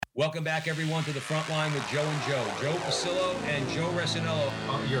Welcome back, everyone, to the front line with Joe and Joe. Joe Pasillo and Joe Resinello.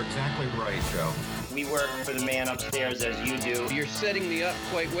 You're exactly right, Joe. We work for the man upstairs as you do. You're setting me up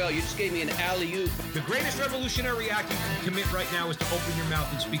quite well. You just gave me an alley-oop. The greatest revolutionary act you can commit right now is to open your mouth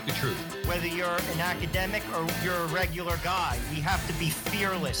and speak the truth. Whether you're an academic or you're a regular guy, we have to be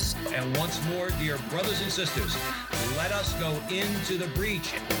fearless. And once more, dear brothers and sisters, let us go into the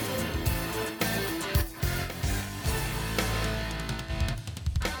breach.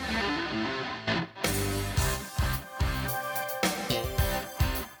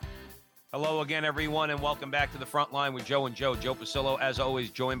 Hello again, everyone, and welcome back to the front line with Joe and Joe. Joe Pasillo, as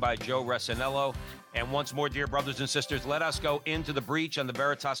always, joined by Joe Resinello. And once more, dear brothers and sisters, let us go into the breach on the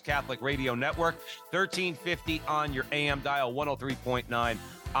Veritas Catholic Radio Network, 1350 on your AM dial, 103.9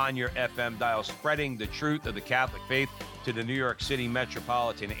 on your FM dial, spreading the truth of the Catholic faith to the New York City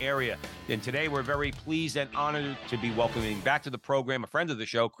metropolitan area. And today we're very pleased and honored to be welcoming back to the program a friend of the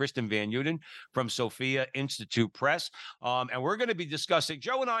show, Kristen Van Uden from Sophia Institute Press. And we're going to be discussing,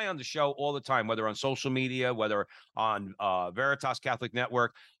 Joe and I on the show all the time, whether on social media, whether on Veritas Catholic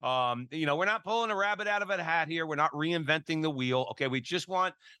Network. We're not pulling a rabbit out of a hat here. We're not reinventing the wheel. Okay, we're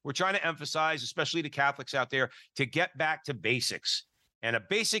trying to emphasize, especially the Catholics out there, to get back to basics. And a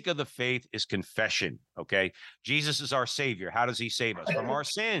basic of the faith is confession, okay? Jesus is our Savior. How does he save us? From our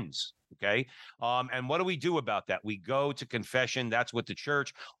sins, okay? And what do we do about that? We go to confession. That's what the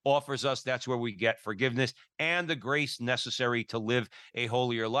church offers us. That's where we get forgiveness and the grace necessary to live a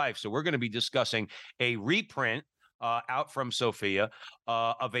holier life. So we're going to be discussing a reprint out from Sophia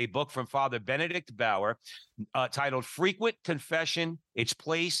of a book from Father Benedict Bauer titled Frequent Confession, Its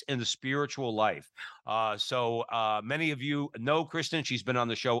Place in the Spiritual Life. So many of you know Kristen. She's been on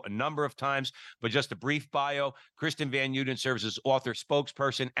the show a number of times, but just a brief bio. Kristen Van Uden serves as author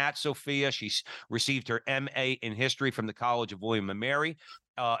spokesperson at Sophia. She's received her MA in history from the College of William and Mary.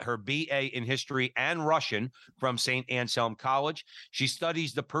 Her BA in history and Russian from St. Anselm College. She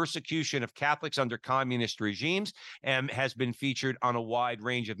studies the persecution of Catholics under communist regimes and has been featured on a wide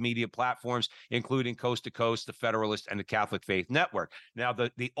range of media platforms, including Coast to Coast, the Federalist, and the Catholic Faith Network. Now,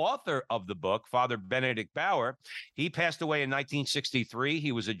 the author of the book, Father Benedict Bauer, he passed away in 1963.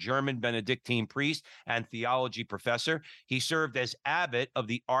 He was a German Benedictine priest and theology professor. He served as abbot of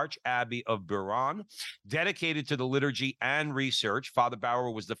the Archabbey of Buron, dedicated to the liturgy and research. Father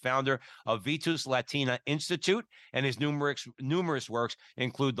Bauer was the founder of Vitus Latina Institute, and his numerous works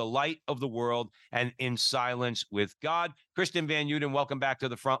include The Light of the World and In Silence with God. Kristen Van Uden, welcome back to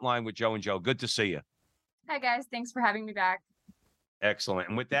the front line with Joe and Joe. Good to see you. Hi, guys. Thanks for having me back. Excellent.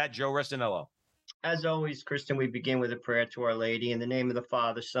 And with that, Joe Resinello. As always, Kristen, we begin with a prayer to Our Lady in the name of the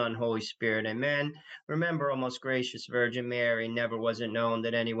Father, Son, Holy Spirit. Amen. Remember, O most gracious Virgin Mary, never was it known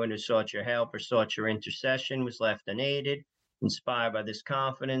that anyone who sought your help or sought your intercession was left unaided. Inspired by this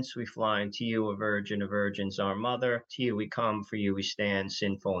confidence, we fly unto you, a virgin's our mother. To you we come, for you we stand,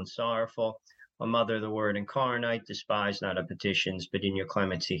 sinful and sorrowful. O Mother of the Word incarnate, despise not our petitions, but in your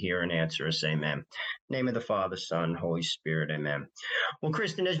clemency hear and answer us. Amen. In the name of the Father, Son, Holy Spirit. Amen. Well,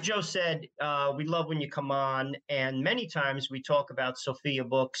 Kristen, as Joe said, we love when you come on, and many times we talk about Sophia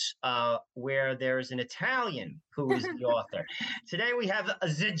books where there is an Italian who is the author. Today we have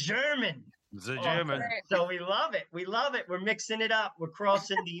the German. The German. So we love it. We love it. We're mixing it up. We're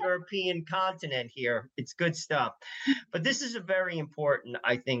crossing the European continent here. It's good stuff. But this is a very important,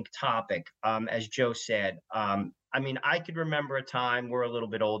 I think, topic, as Joe said. I could remember a time, we're a little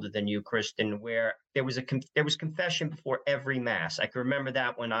bit older than you, Kristen, where there was confession before every Mass. I can remember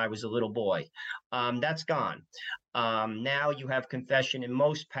that when I was a little boy. That's gone. Now you have confession in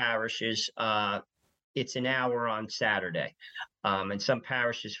most parishes. It's an hour on Saturday. And some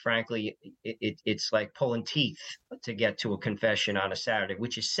parishes, frankly, it's like pulling teeth to get to a confession on a Saturday,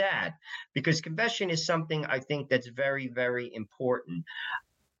 which is sad because confession is something I think that's very, very important.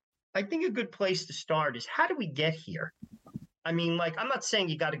 I think a good place to start is, how do we get here? I mean, I'm not saying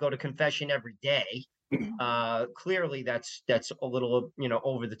you got to go to confession every day. Clearly, that's a little,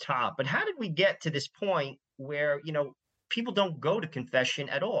 over the top. But how did we get to this point where, people don't go to confession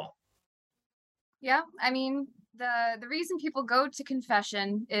at all? Yeah, the reason people go to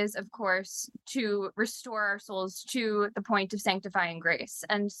confession is, of course, to restore our souls to the point of sanctifying grace.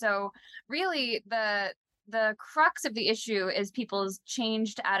 And so really the crux of the issue is people's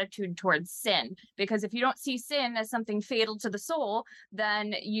changed attitude towards sin, because if you don't see sin as something fatal to the soul,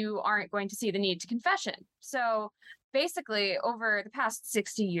 then you aren't going to see the need to confession. So basically, over the past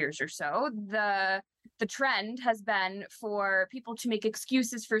 60 years or so, the trend has been for people to make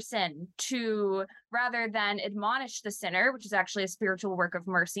excuses for sin, to rather than admonish the sinner, which is actually a spiritual work of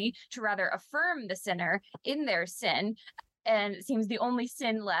mercy, to rather affirm the sinner in their sin, and it seems the only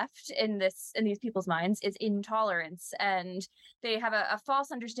sin left in these people's minds is intolerance. And they have a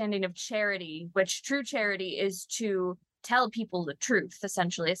false understanding of charity, which true charity is to tell people the truth,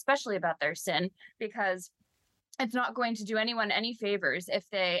 essentially, especially about their sin, because it's not going to do anyone any favors if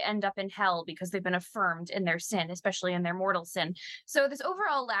they end up in hell because they've been affirmed in their sin, especially in their mortal sin. So this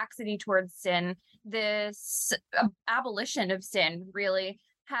overall laxity towards sin, this abolition of sin, really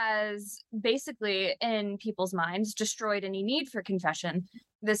has basically, in people's minds, destroyed any need for confession.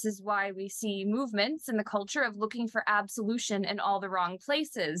 This is why we see movements in the culture of looking for absolution in all the wrong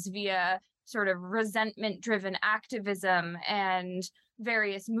places via sort of resentment-driven activism and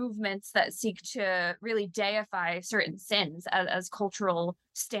various movements that seek to really deify certain sins as cultural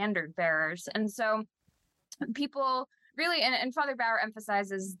standard bearers. And so people really, and Father Bauer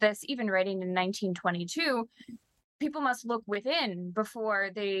emphasizes this even writing in 1922, people must look within before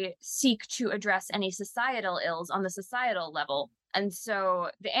they seek to address any societal ills on the societal level. And so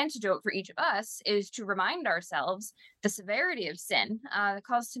the antidote for each of us is to remind ourselves the severity of sin. It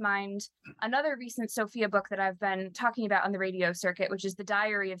calls to mind another recent Sophia book that I've been talking about on the radio circuit, which is The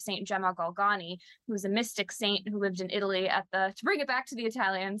Diary of Saint Gemma Galgani, who was a mystic saint who lived in Italy to bring it back to the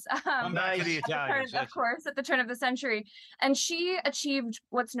Italians. Come back to the Italians. Of course, at the turn of the century. And she achieved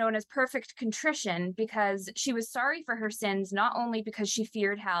what's known as perfect contrition because she was sorry for her sins, not only because she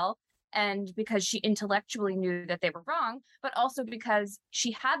feared hell, and because she intellectually knew that they were wrong, but also because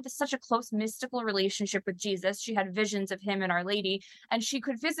she had such a close mystical relationship with Jesus. She had visions of him and Our Lady, and she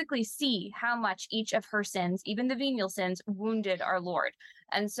could physically see how much each of her sins, even the venial sins, wounded our Lord.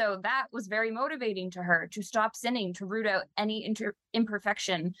 And so that was very motivating to her to stop sinning, to root out any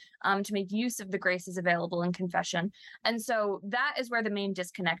imperfection, to make use of the graces available in confession. And so that is where the main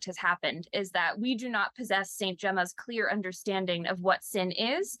disconnect has happened, is that we do not possess St. Gemma's clear understanding of what sin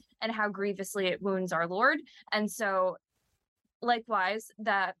is and how grievously it wounds our Lord. And so likewise,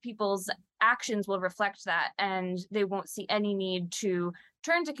 that people's actions will reflect that, and they won't see any need to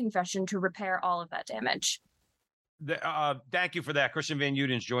turn to confession to repair all of that damage. Thank you for that. Kristen Van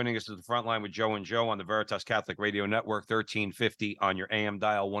Uden's joining us at the front line with Joe and Joe on the Veritas Catholic Radio Network, 1350 on your AM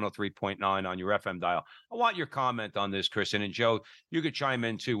dial, 103.9 on your FM dial. I want your comment on this, Kristen, and Joe, you could chime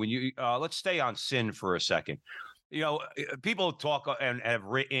in too. When you let's stay on sin for a second. You know, people talk and have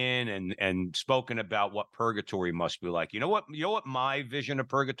written and spoken about what purgatory must be like. You know what my vision of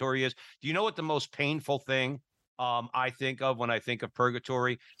purgatory is? Do you know what the most painful thing I think of when I think of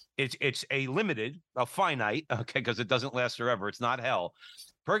purgatory? It's a finite, okay, because it doesn't last forever. It's not hell.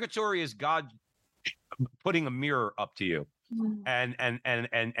 Purgatory is God putting a mirror up to you and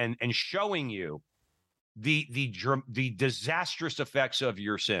showing you the disastrous effects of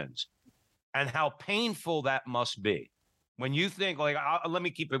your sins and how painful that must be. When you think, let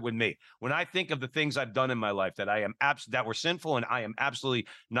me keep it with me. When I think of the things I've done in my life that that were sinful and I am absolutely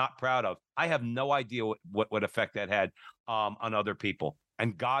not proud of, I have no idea what effect that had on other people.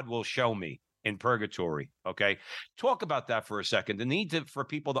 And God will show me in purgatory. Okay, talk about that for a second. The need for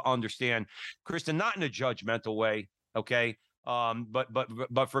people to understand, Kristen, not in a judgmental way. Okay,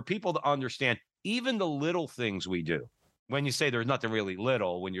 but for people to understand even the little things we do. When you say there's nothing really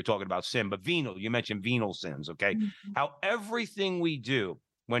little when you're talking about sin, but venal, you mentioned venal sins, okay? Mm-hmm. How everything we do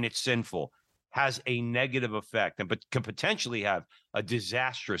when it's sinful has a negative effect and can potentially have a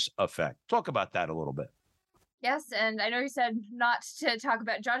disastrous effect. Talk about that a little bit. Yes, and I know you said not to talk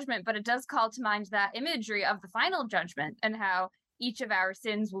about judgment, but it does call to mind that imagery of the final judgment and how each of our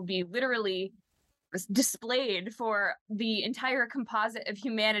sins will be literally displayed for the entire composite of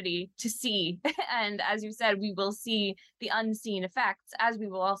humanity to see. And as you said, we will see the unseen effects, as we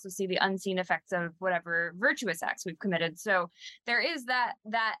will also see the unseen effects of whatever virtuous acts we've committed. So there is that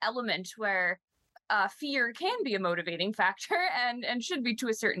element where fear can be a motivating factor and should be to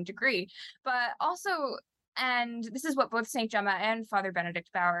a certain degree, but also, and this is what both St. Gemma and Father Benedict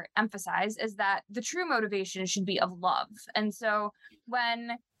Bauer emphasize, is that the true motivation should be of love. And so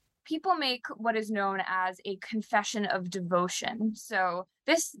when people make what is known as a confession of devotion. So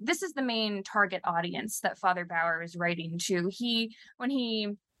this is the main target audience that Father Bauer is writing to. When he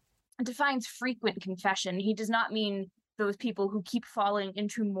defines frequent confession, he does not mean those people who keep falling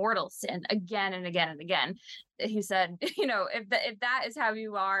into mortal sin again and again and again. He said, if that is how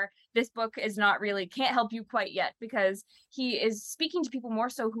you are, this book can't help you quite yet, because he is speaking to people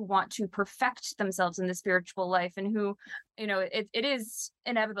more so who want to perfect themselves in the spiritual life and who, it is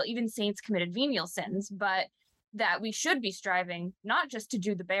inevitable. Even saints committed venial sins, but that we should be striving not just to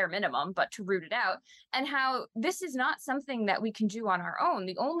do the bare minimum, but to root it out, and how this is not something that we can do on our own.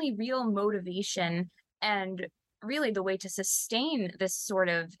 The only real motivation and really the way to sustain this sort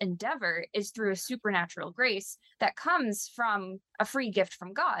of endeavor is through a supernatural grace that comes from a free gift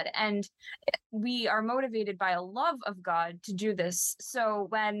from God. And we are motivated by a love of God to do this. So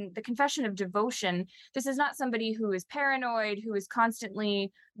when the confession of devotion, this is not somebody who is paranoid, who is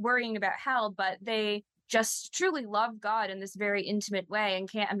constantly worrying about hell, but they just truly love God in this very intimate way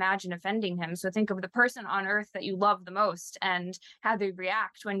and can't imagine offending him. So think of the person on earth that you love the most and how they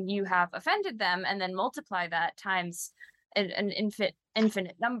react when you have offended them, and then multiply that times an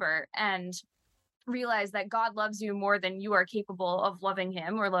infinite number, and realize that God loves you more than you are capable of loving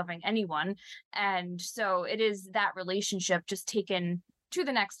him or loving anyone. And so it is that relationship just taken to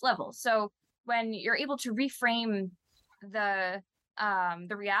the next level. So when you're able to reframe the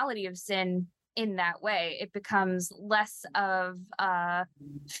reality of sin in that way, it becomes less of a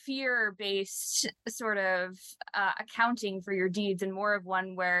fear-based sort of accounting for your deeds, and more of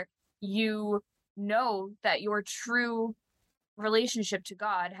one where you know that your true relationship to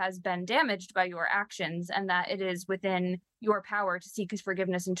God has been damaged by your actions, and that it is within your power to seek his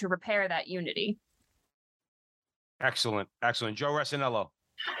forgiveness and to repair that unity. Excellent. Joe Resinello.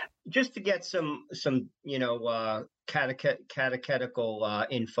 Just to get some catechetical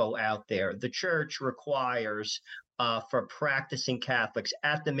info out there, the church requires for practicing Catholics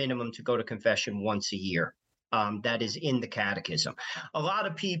at the minimum to go to confession once a year. That is in the catechism. A lot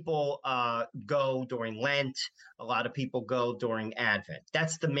of people go during Lent. A lot of people go during Advent.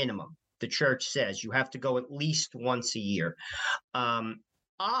 That's the minimum. The church says you have to go at least once a year.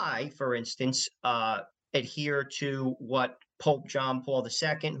 I, for instance, adhere to what Pope John Paul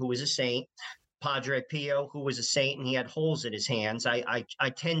II, who was a saint, Padre Pio, who was a saint, and he had holes in his hands. I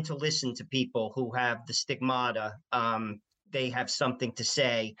tend to listen to people who have the stigmata. They have something to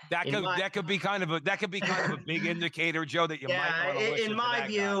say. That could be kind of a big indicator, Joe, that you might want to listen in to my that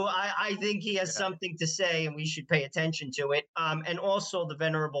view, guy. I think he has something to say, and we should pay attention to it. And also the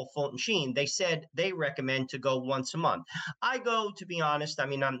Venerable Fulton Sheen, they said they recommend to go once a month. I go, to be honest, I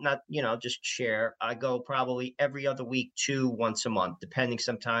mean, I'm not, just share. I go probably every other week to once a month, depending.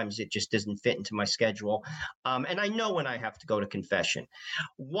 Sometimes it just doesn't fit into my schedule. And I know when I have to go to confession.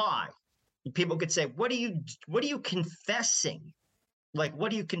 Why? People could say, what are you confessing? Like,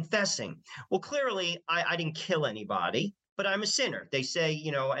 what are you confessing? Well, clearly I didn't kill anybody, but I'm a sinner. They say,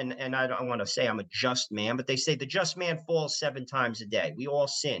 and I don't want to say I'm a just man, but they say the just man falls 7 times a day. We all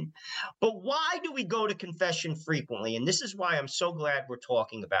sin. But why do we go to confession frequently? And this is why I'm so glad we're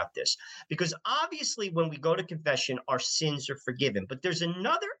talking about this, because obviously when we go to confession, our sins are forgiven. But there's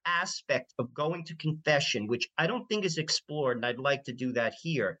another aspect of going to confession, which I don't think is explored, and I'd like to do that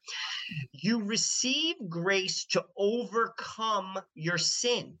here. You receive grace to overcome your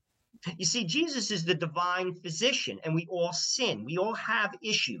sin. You see, Jesus is the divine physician, and we all sin. We all have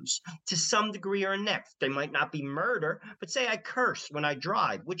issues to some degree or next. They might not be murder, but say I curse when I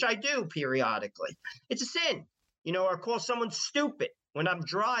drive, which I do periodically. It's a sin. Or call someone stupid when I'm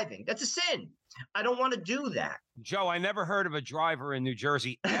driving. That's a sin. I don't want to do that. Joe, I never heard of a driver in New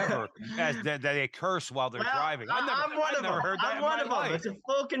Jersey ever that they curse while they're driving. I'm one of them. It's a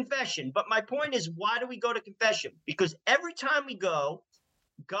full confession. But my point is, why do we go to confession? Because every time we go,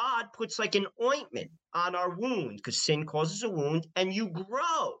 God puts like an ointment on our wound, because sin causes a wound, and you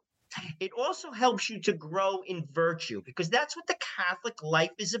grow. It also helps you to grow in virtue, because that's what the Catholic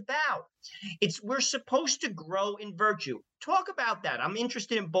life is about. We're supposed to grow in virtue. Talk about that. I'm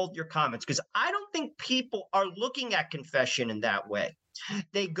interested in both your comments, because I don't think people are looking at confession in that way.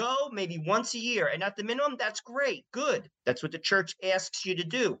 They go maybe once a year, and at the minimum, that's great, good. That's what the church asks you to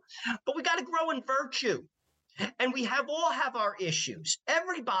do. But we got to grow in virtue. And we all have our issues.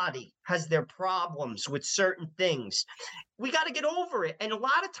 Everybody has their problems with certain things. We got to get over it. And a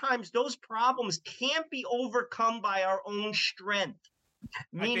lot of times those problems can't be overcome by our own strength.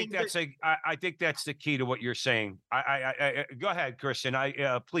 I think that's the key to what you're saying. I go ahead, Kristen.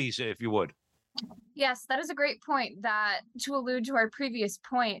 Please, if you would. Yes, that is a great point. That, to allude to our previous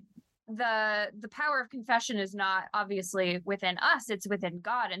point, the power of confession is not obviously within us, it's within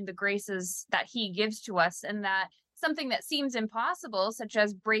God and the graces that he gives to us, and that something that seems impossible, such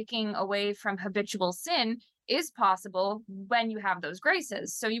as breaking away from habitual sin, is possible when you have those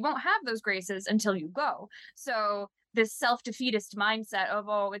graces. So you won't have those graces until you go. So this self-defeatist mindset of,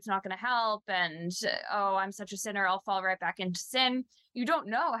 oh, it's not going to help, and oh, I'm such a sinner, I'll fall right back into sin, you don't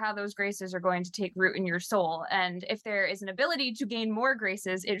know how those graces are going to take root in your soul. And if there is an ability to gain more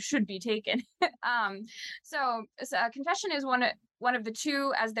graces, it should be taken. Confession is one of the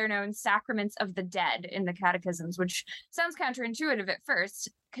two, as they're known, sacraments of the dead in the catechisms, which sounds counterintuitive at first,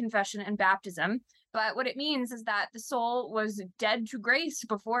 confession and baptism. But what it means is that the soul was dead to grace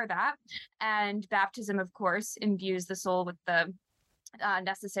before that. And baptism, of course, imbues the soul with the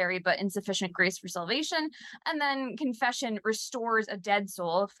necessary but insufficient grace for salvation. And then confession restores a dead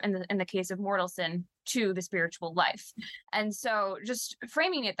soul, in the case of mortal sin, to the spiritual life. And so just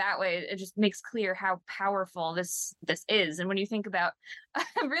framing it that way, it just makes clear how powerful this is. And when you think about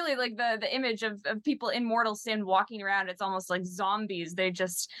really like the image of people in mortal sin walking around, it's almost like zombies.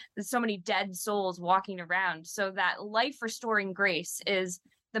 There's so many dead souls walking around. So that life restoring grace is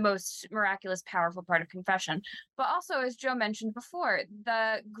the most miraculous, powerful part of confession. But also, as Joe mentioned before,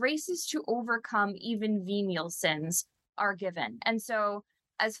 the graces to overcome even venial sins are given. And so,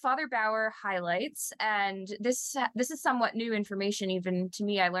 as Father Bauer highlights, and this is somewhat new information even to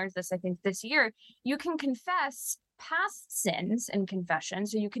me, I learned this, I think, this year, you can confess past sins in confession.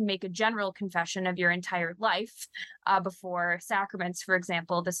 So you can make a general confession of your entire life before sacraments, for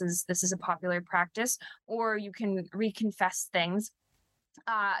example. This is a popular practice. Or you can reconfess things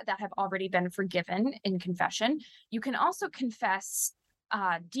that have already been forgiven in confession. You can also confess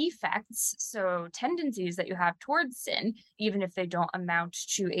defects, so tendencies that you have towards sin, even if they don't amount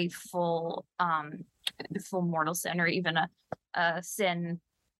to a full mortal sin, or even a sin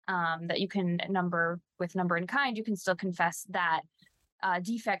that you can number with number and kind. You can still confess that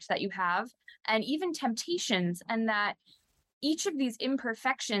defect that you have, and even temptations, and that each of these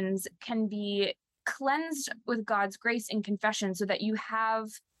imperfections can be cleansed with God's grace in confession, so that you have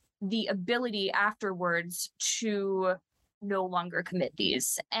the ability afterwards to no longer commit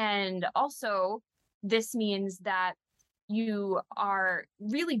these. And also, this means that you are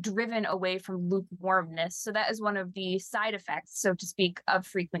really driven away from lukewarmness. So that is one of the side effects, so to speak, of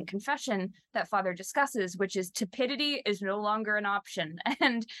frequent confession that Father discusses, which is tepidity is no longer an option.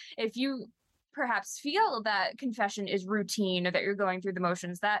 And if you perhaps feel that confession is routine, or that you're going through the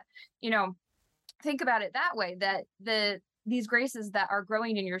motions, that, think about it that way, that these graces that are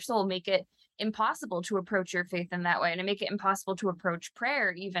growing in your soul make it impossible to approach your faith in that way, and to make it impossible to approach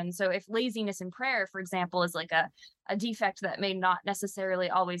prayer even. So if laziness in prayer, for example, is like a defect that may not necessarily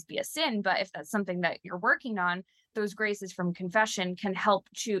always be a sin, but if that's something that you're working on, those graces from confession can help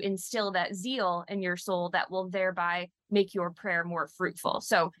to instill that zeal in your soul that will thereby make your prayer more fruitful.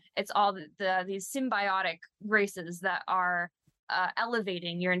 So it's all these symbiotic graces that are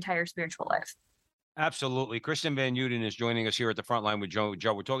elevating your entire spiritual life. Absolutely. Kristen Van Uden is joining us here at the front line with Joe.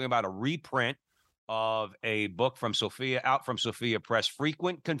 We're talking about a reprint of a book from Sophia Press,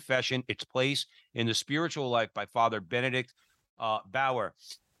 Frequent Confession, Its Place in the Spiritual Life, by Father Benedict Bauer.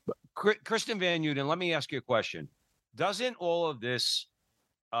 Kristen Van Uden, let me ask you a question. Doesn't all of this,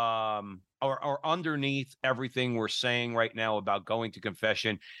 or underneath everything we're saying right now about going to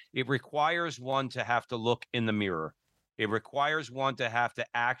confession, it requires one to have to look in the mirror? It requires one to have to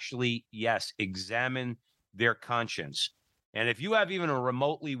actually, yes, examine their conscience. And if you have even a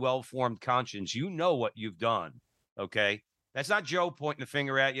remotely well-formed conscience, you know what you've done, okay? That's not Joe pointing the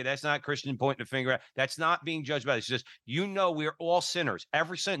finger at you. That's not Christian pointing the finger at. That's not being judged by this. It's just, we're all sinners.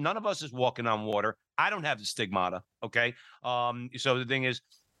 Every sin. None of us is walking on water. I don't have the stigmata, okay? So the thing is,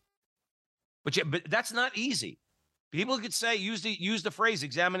 but that's not easy. People could say, use the phrase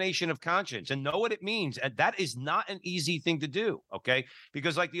examination of conscience and know what it means. And that is not an easy thing to do, okay?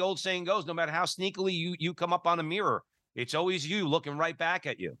 Because like the old saying goes, no matter how sneakily you come up on a mirror, it's always you looking right back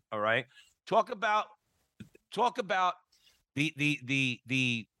at you, all right? Talk about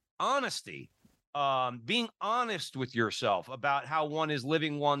the honesty, being honest with yourself about how one is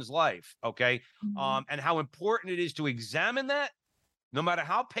living one's life, okay? Mm-hmm. And how important it is to examine that, no matter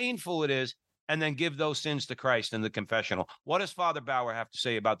how painful it is, and then give those sins to Christ in the confessional. What does Father Bauer have to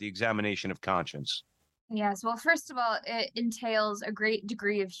say about the examination of conscience? Yes, well, first of all, it entails a great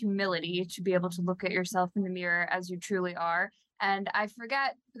degree of humility to be able to look at yourself in the mirror as you truly are. And I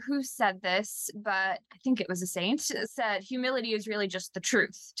forget who said this, but I think it was a saint, said humility is really just the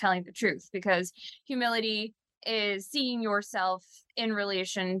truth, telling the truth, because humility is seeing yourself in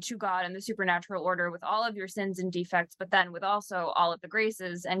relation to God and the supernatural order with all of your sins and defects, but then with also all of the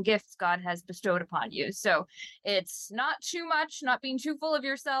graces and gifts God has bestowed upon you. So it's not too much, not being too full of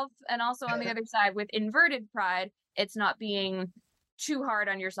yourself. And also on the other side, with inverted pride, it's not being too hard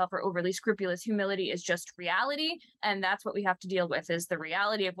on yourself or overly scrupulous. Humility is just reality. And that's what we have to deal with, is the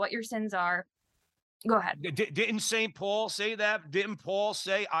reality of what your sins are. Go ahead. Didn't St. Paul say that? Didn't Paul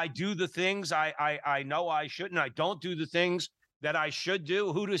say, I do the things I know I shouldn't, I don't do the things that I should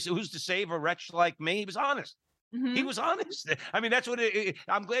do? Who's to save a wretch like me? He was honest. He was honest. I mean, that's what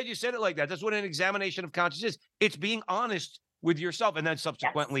I'm glad you said it like that. That's what an examination of conscience is. It's being honest with yourself and then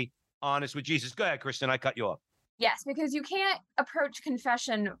subsequently honest with Jesus. Go ahead, Kristen. I cut you off. Yes, because you can't approach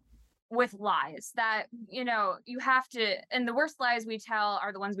confession with lies. That, you have to, and the worst lies we tell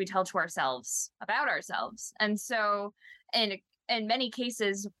are the ones we tell to ourselves about ourselves. And so in many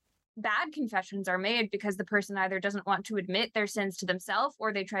cases, bad confessions are made because the person either doesn't want to admit their sins to themselves,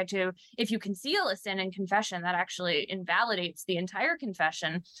 or they try to, if you conceal a sin in confession, that actually invalidates the entire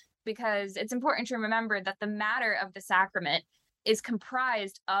confession, because it's important to remember that the matter of the sacrament is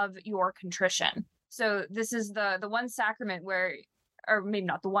comprised of your contrition. So this is the one sacrament where, or maybe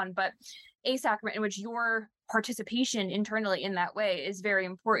not the one, but a sacrament in which your participation internally in that way is very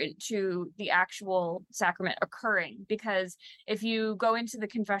important to the actual sacrament occurring. Because if you go into the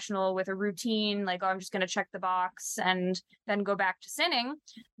confessional with a routine, like, oh, I'm just going to check the box and then go back to sinning,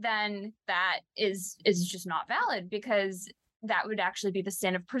 then that is just not valid, because that would actually be the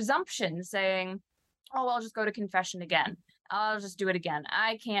sin of presumption, saying, oh, I'll just go to confession again. I'll just do it again.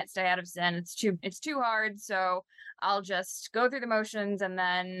 I can't stay out of sin. It's too hard. So I'll just go through the motions and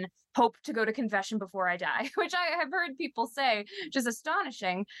then hope to go to confession before I die, which I have heard people say, which is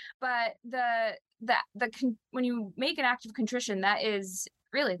astonishing. But when you make an act of contrition, that is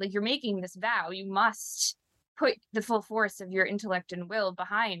really like you're making this vow. You must put the full force of your intellect and will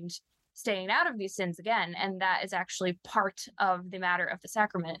behind staying out of these sins again. And that is actually part of the matter of the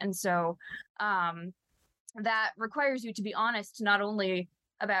sacrament. And so, that requires you to be honest, not only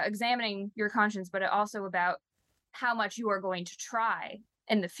about examining your conscience, but also about how much you are going to try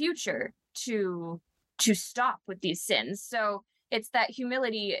in the future to stop with these sins. So it's that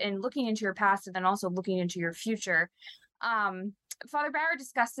humility in looking into your past and then also looking into your future. Father Bauer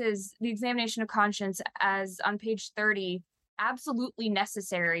discusses the examination of conscience as, on page 30, absolutely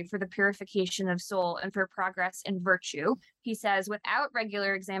necessary for the purification of soul and for progress in virtue. He says, without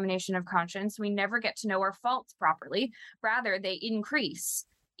regular examination of conscience, we never get to know our faults properly. Rather, they increase.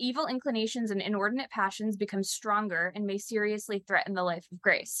 Evil inclinations and inordinate passions become stronger and may seriously threaten the life of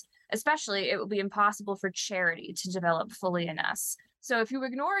grace. Especially, it will be impossible for charity to develop fully in us. So if you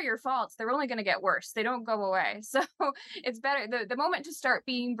ignore your faults, they're only going to get worse. They don't go away. So it's better. The moment to start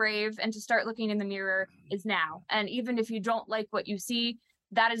being brave and to start looking in the mirror is now. And even if you don't like what you see,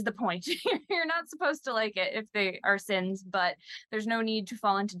 that is the point. You're not supposed to like it if they are sins, but there's no need to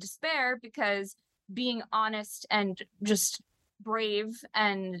fall into despair, because being honest and just brave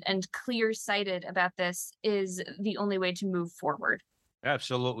and clear-sighted about this is the only way to move forward.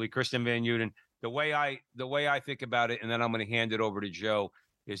 Absolutely. Kristen Van Uden. The way I think about it, and then I'm going to hand it over to Joe,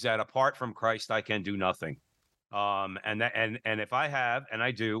 is that apart from Christ, I can do nothing. And if I have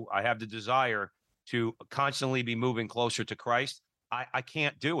the desire to constantly be moving closer to Christ, I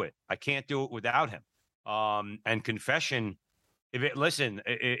can't do it. I can't do it without him. And confession, if it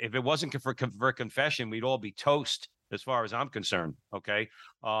wasn't for confession, we'd all be toast as far as I'm concerned. Okay.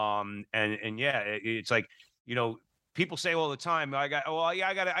 It's like, people say all the time, I got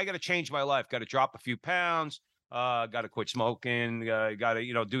to change my life. Got to drop a few pounds. Got to quit smoking. Got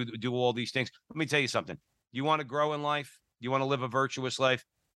to, do all these things. Let me tell you something. You want to grow in life? You want to live a virtuous life?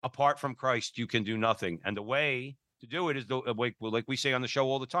 Apart from Christ, you can do nothing. And the way to do it is like we say on the show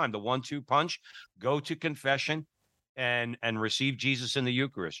all the time, the 1-2 punch. Go to confession and receive Jesus in the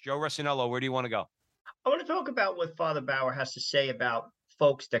Eucharist. Joe Resinello, where do you want to go? I want to talk about what Father Bauer has to say about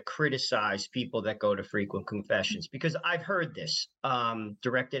folks that criticize people that go to frequent confessions, because I've heard this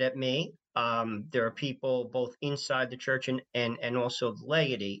directed at me. There are people both inside the church and also the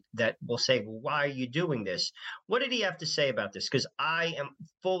laity that will say, well, why are you doing this? What did he have to say about this? Because I am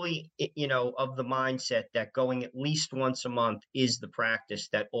fully, of the mindset that going at least once a month is the practice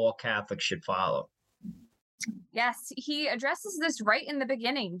that all Catholics should follow. Yes, he addresses this right in the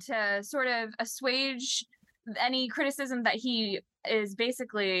beginning to sort of assuage any criticism that he is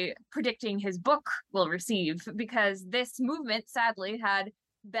basically predicting his book will receive, because this movement sadly had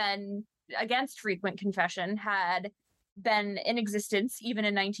been against frequent confession, had been in existence even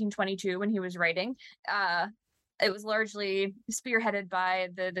in 1922 when he was writing. It was largely spearheaded by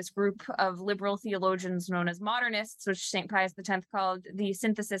this group of liberal theologians known as modernists, which St. Pius X called the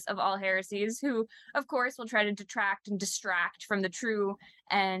synthesis of all heresies, who, of course, will try to detract and distract from the true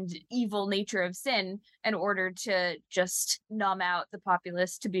and evil nature of sin in order to just numb out the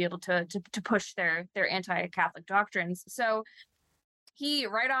populace to be able to push their anti-Catholic doctrines. So he,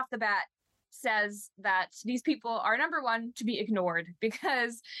 right off the bat, says that these people are, number one, to be ignored,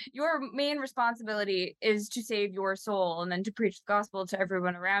 because your main responsibility is to save your soul and then to preach the gospel to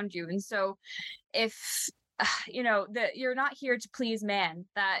everyone around you. And so if that you're not here to please man.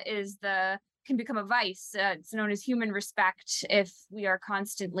 That can become a vice. It's known as human respect if we are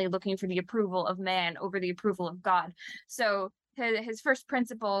constantly looking for the approval of man over the approval of God. So his first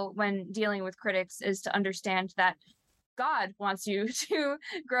principle when dealing with critics is to understand that God wants you to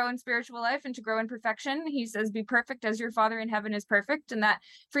grow in spiritual life and to grow in perfection. He says, be perfect as your Father in heaven is perfect, and that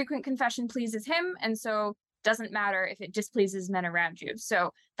frequent confession pleases him. And so doesn't matter if it displeases men around you.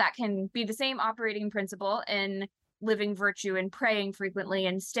 So that can be the same operating principle in living virtue and praying frequently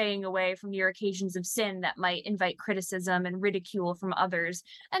and staying away from your occasions of sin that might invite criticism and ridicule from others.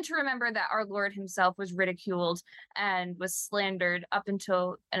 And to remember that our Lord himself was ridiculed and was slandered up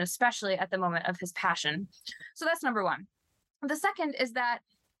until and especially at the moment of his passion. So that's number one. The second is that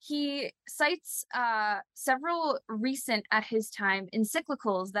he cites several recent at his time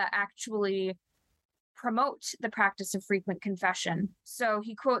encyclicals that actually promote the practice of frequent confession. So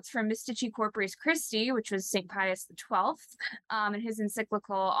he quotes from Mystici Corporis Christi, which was St. Pius XII, in his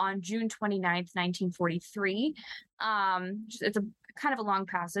encyclical on June 29th, 1943. It's a kind of a long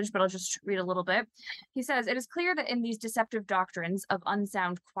passage, but I'll just read a little bit. He says, it is clear that in these deceptive doctrines of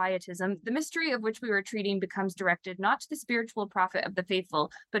unsound quietism, the mystery of which we were treating becomes directed not to the spiritual profit of the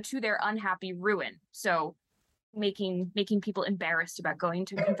faithful, but to their unhappy ruin. So making people embarrassed about going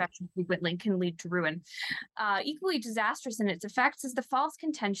to confession frequently can lead to ruin. Equally disastrous in its effects is the false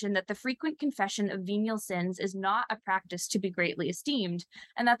contention that the frequent confession of venial sins is not a practice to be greatly esteemed,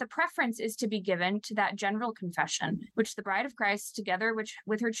 and that the preference is to be given to that general confession, which the bride of Christ, together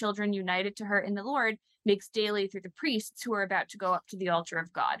with her children united to her in the Lord, makes daily through the priests who are about to go up to the altar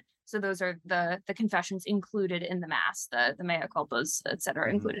of God. So those are the confessions included in the Mass, the mea culpas,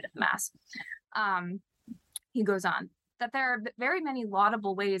 etc., included in the Mass. He goes on, that there are very many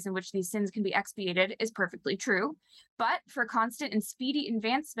laudable ways in which these sins can be expiated is perfectly true, but for constant and speedy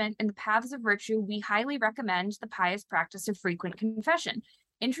advancement in the paths of virtue, we highly recommend the pious practice of frequent confession,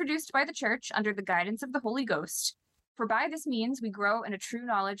 introduced by the Church under the guidance of the Holy Ghost. For by this means we grow in a true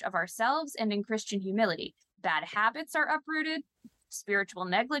knowledge of ourselves and in Christian humility. Bad habits are uprooted, spiritual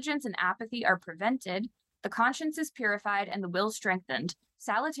negligence and apathy are prevented, the conscience is purified and the will strengthened.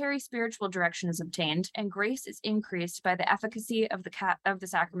 Salutary spiritual direction is obtained, and grace is increased by the efficacy of the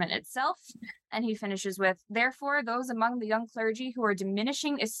sacrament itself. And he finishes with, therefore, those among the young clergy who are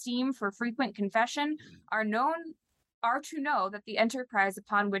diminishing esteem for frequent confession are to know that the enterprise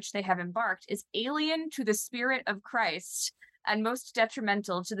upon which they have embarked is alien to the Spirit of Christ and most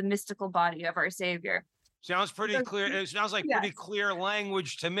detrimental to the mystical body of our Savior. Sounds pretty clear. It sounds like pretty clear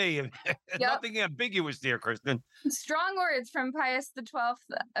language to me. Nothing ambiguous there, Kristen. Strong words from Pius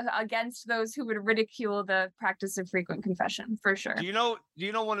XII against those who would ridicule the practice of frequent confession, for sure. Do you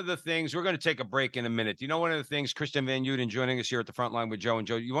know one of the things, we're going to take a break in a minute. Do you know one of the things, Kristen Van Uden joining us here at the front line with Joe and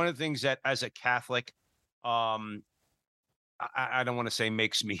Joe, one of the things that as a Catholic, I don't want to say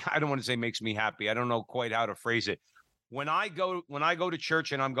makes me happy. I don't know quite how to phrase it. When I go to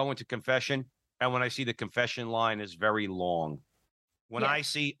church and I'm going to confession, and when I see the confession line is very long, when I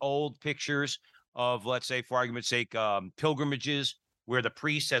see old pictures of, let's say, for argument's sake, pilgrimages where the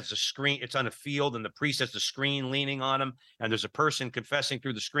priest has a screen, it's on a field and the priest has the screen leaning on him, and there's a person confessing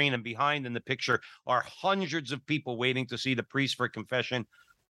through the screen, and behind in the picture are hundreds of people waiting to see the priest for confession.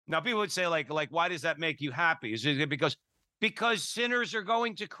 Now, people would say, like, why does that make you happy? Is it because sinners are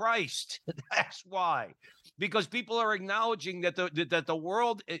going to Christ? That's why. Because people are acknowledging that the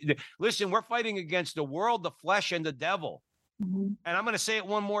world, listen, we're fighting against the world, the flesh, and the devil. Mm-hmm. And I'm going to say it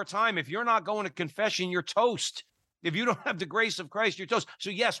one more time. If you're not going to confession, you're toast. If you don't have the grace of Christ, you're toast. So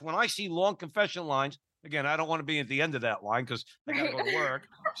yes, when I see long confession lines, again, I don't want to be at the end of that line because I got to go to work.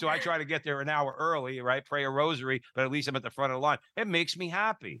 So I try to get there an hour early, right? Pray a rosary, but at least I'm at the front of the line. It makes me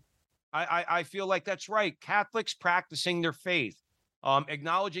happy. I feel like that's right. Catholics practicing their faith,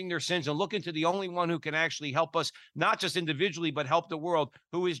 acknowledging their sins and looking to the only one who can actually help us, not just individually, but help the world,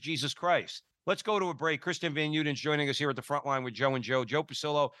 who is Jesus Christ. Let's go to a break. Kristen Van Uden's joining us here at the front line with Joe and Joe. Joe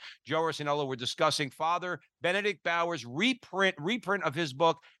Pasillo, Joe Rossinello. We're discussing Father Benedict Bauer's reprint of his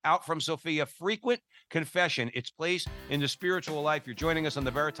book, out from Sophia, Frequent Confession, Its Place in the Spiritual Life. You're joining us on the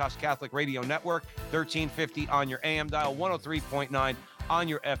Veritas Catholic Radio Network, 1350 on your AM dial, 103.9 on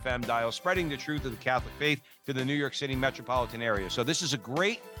your FM dial, spreading the truth of the Catholic faith to the New York City metropolitan area. So this is a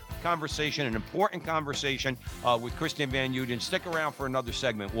great conversation, an important conversation with Kristen Van Uden. Stick around for another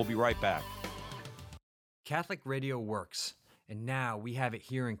segment. We'll be right back. Catholic radio works, and now we have it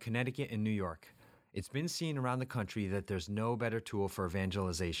here in Connecticut and New York. It's been seen around the country that there's no better tool for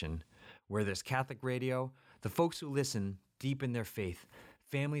evangelization. Where there's Catholic radio, the folks who listen deepen their faith,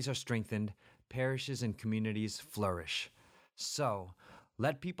 families are strengthened, parishes and communities flourish. So,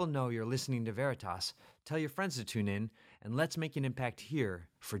 let people know you're listening to Veritas Tell your friends to tune in, and let's make an impact here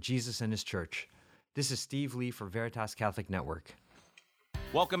for Jesus and his church. This is Steve Lee for Veritas Catholic Network.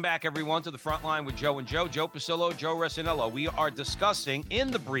 Welcome back, everyone, to the front line with Joe and Joe Pasillo, Joe Resinello. We are discussing In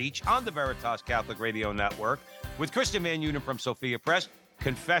the Breach on the Veritas Catholic Radio Network with Kristen Van Uden from Sophia Press,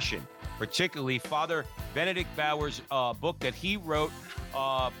 Confession, particularly Father Benedict Bauer's book that he wrote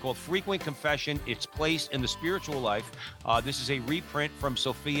called Frequent Confession, Its Place in the Spiritual Life. This is a reprint from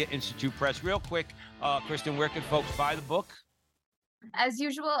Sophia Institute Press. Real quick, Kristen, where can folks buy the book? As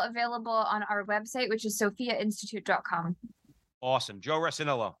usual, available on our website, which is sophiainstitute.com. Awesome. Joe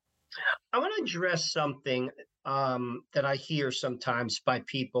Resinello. I want to address something that I hear sometimes by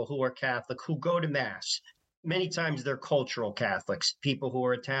people who are Catholic who go to Mass. Many times they're cultural Catholics, people who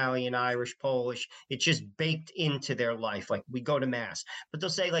are Italian, Irish, Polish. It's just baked into their life. Like, we go to Mass, but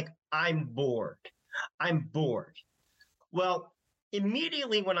they'll say, like, I'm bored. I'm bored. Well,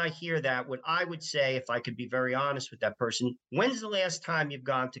 immediately when I hear that, what I would say, if I could be very honest with that person, when's the last time you've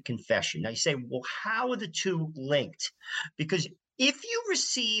gone to confession? Now you say, well, how are the two linked? Because if you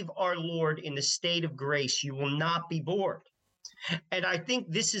receive our Lord in the state of grace, you will not be bored. And I think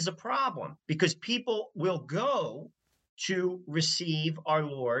this is a problem because people will go to receive our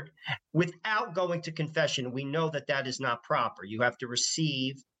Lord without going to confession. We know that that is not proper. You have to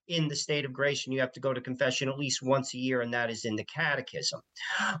receive in the state of grace, and you have to go to confession at least once a year, and that is in the catechism.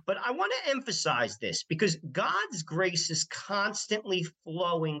 But I want to emphasize this because God's grace is constantly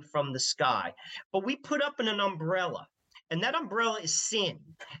flowing from the sky, but we put up in an umbrella. And that umbrella is sin.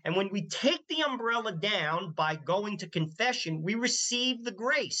 And when we take the umbrella down by going to confession, we receive the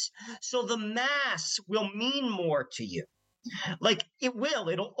grace. So the Mass will mean more to you. Like it will.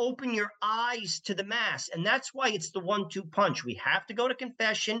 It'll open your eyes to the Mass. And that's why it's the 1-2 punch. We have to go to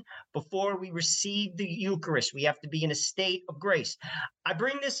confession before we receive the Eucharist. We have to be in a state of grace. I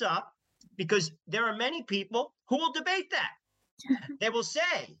bring this up because there are many people who will debate that. They will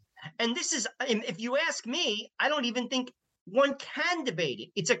say, and this is, if you ask me, I don't even think one can debate it.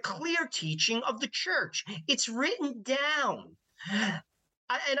 It's a clear teaching of the church. It's written down.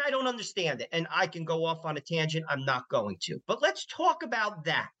 And I don't understand it. And I can go off on a tangent. I'm not going to. But let's talk about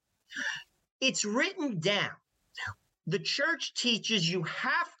that. It's written down. The church teaches you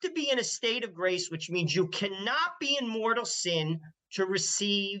have to be in a state of grace, which means you cannot be in mortal sin to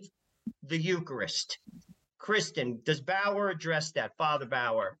receive the Eucharist. Kristen, does Bauer address that, Father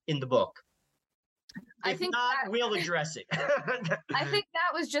Bauer, in the book? I If think not, we'll address it. I think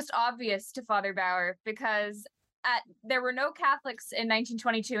that was just obvious to Father Bauer because there were no Catholics in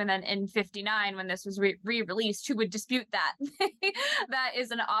 1922 and then in 59 when this was re-released who would dispute that. That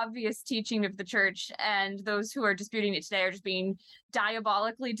is an obvious teaching of the church, and those who are disputing it today are just being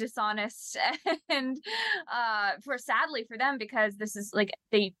diabolically dishonest and sadly for them, because this is like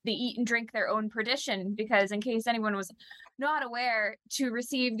they eat and drink their own perdition. Because in case anyone was not aware, to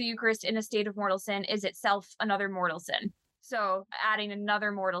receive the Eucharist in a state of mortal sin is itself another mortal sin. So adding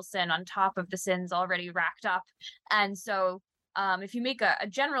another mortal sin on top of the sins already racked up. And so if you make a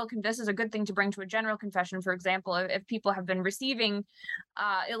general, this is a good thing to bring to a general confession. For example, if people have been receiving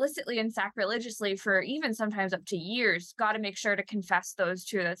illicitly and sacrilegiously for even sometimes up to years, got to make sure to confess those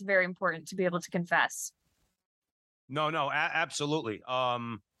too. That's very important to be able to confess. No, absolutely.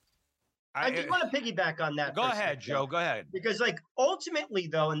 I do want to piggyback on that. Go ahead, Joe. Go ahead. Because, like, ultimately,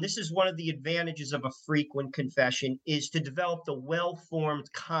 though, and this is one of the advantages of a frequent confession, is to develop the well-formed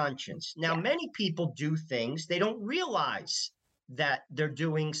conscience. Now, many people do things, they don't realize that they're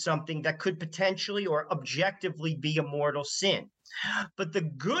doing something that could potentially or objectively be a mortal sin. But the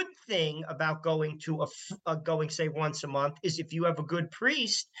good thing about going to say once a month is if you have a good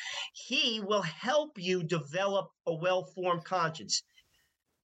priest, he will help you develop a well-formed conscience.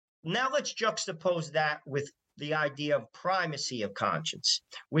 Now let's juxtapose that with the idea of primacy of conscience,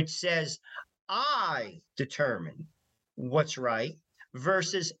 which says, I determine what's right,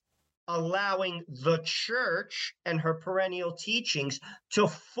 versus allowing the church and her perennial teachings to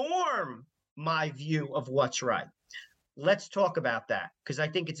form my view of what's right. Let's talk about that, because I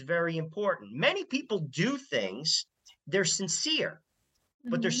think it's very important. Many people do things, they're sincere,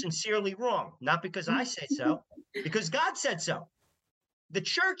 but they're sincerely wrong. Not because I say so, because God said so. The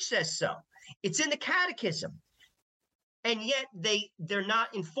church says so. It's in the catechism. And yet they're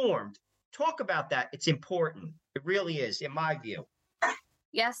not informed. Talk about that. It's important. It really is, in my view.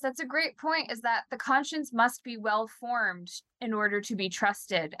 Yes, that's a great point, is that the conscience must be well formed in order to be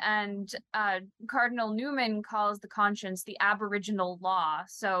trusted. And Cardinal Newman calls the conscience the aboriginal law.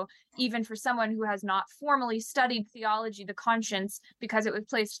 So even for someone who has not formally studied theology, the conscience, because it was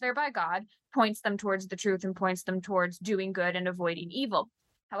placed there by God, points them towards the truth and points them towards doing good and avoiding evil.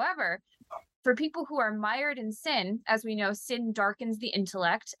 However, for people who are mired in sin, as we know, sin darkens the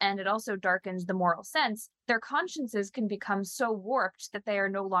intellect and it also darkens the moral sense. Their consciences can become so warped that they are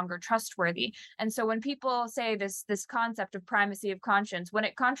no longer trustworthy. And so when people say this concept of primacy of conscience, when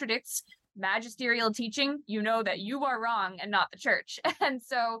it contradicts magisterial teaching, you know that you are wrong and not the church. And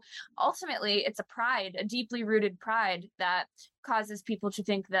so ultimately, it's a pride, a deeply rooted pride that causes people to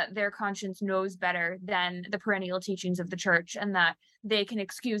think that their conscience knows better than the perennial teachings of the church, and that they can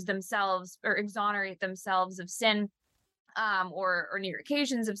excuse themselves or exonerate themselves of sin, or near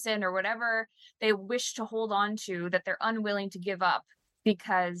occasions of sin, or whatever they wish to hold on to, that they're unwilling to give up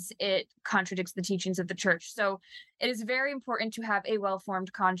because it contradicts the teachings of the church. So it is very important to have a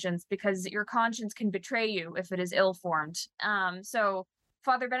well-formed conscience, because your conscience can betray you if it is ill-formed. So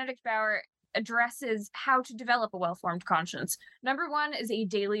Father Benedict Bauer addresses how to develop a well-formed conscience. Number one is a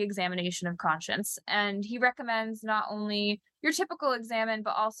daily examination of conscience. And he recommends not only your typical examen,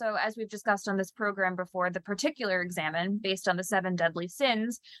 but also, as we've discussed on this program before, the particular examen based on the 7 deadly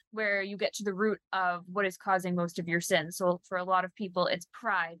sins, where you get to the root of what is causing most of your sins. So for a lot of people, it's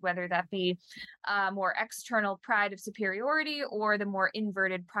pride, whether that be more external pride of superiority, or the more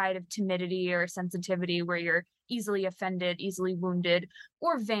inverted pride of timidity or sensitivity, where you're easily offended, easily wounded,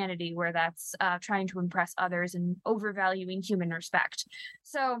 or vanity, where that's trying to impress others and overvaluing human respect.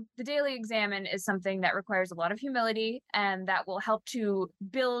 So the daily examen is something that requires a lot of humility, and that will help to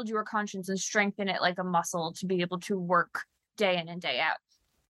build your conscience and strengthen it like a muscle to be able to work day in and day out.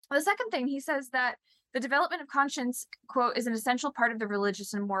 The second thing, he says that the development of conscience, quote, is an essential part of the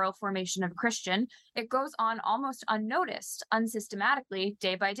religious and moral formation of a Christian. It goes on almost unnoticed, unsystematically,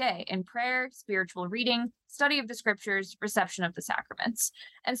 day by day, in prayer, spiritual reading, study of the scriptures, reception of the sacraments.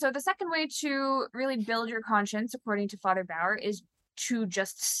 And so the second way to really build your conscience, according to Father Bauer, is to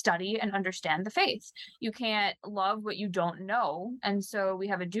just study and understand the faith. You can't love what you don't know. And so we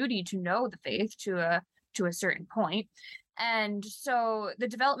have a duty to know the faith to a certain point. And so the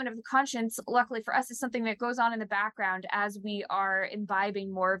development of the conscience, luckily for us, is something that goes on in the background as we are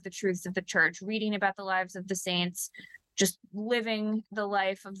imbibing more of the truths of the church, reading about the lives of the saints, just living the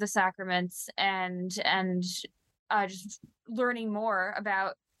life of the sacraments, and just learning more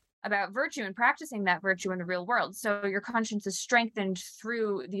about virtue and practicing that virtue in the real world. So your conscience is strengthened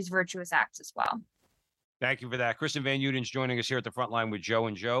through these virtuous acts as well. Thank you for that. Kristen Van Uden's joining us here at the front line with Joe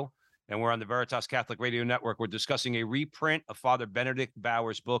and Joe. And we're on the Veritas Catholic Radio Network. We're discussing a reprint of Father Benedict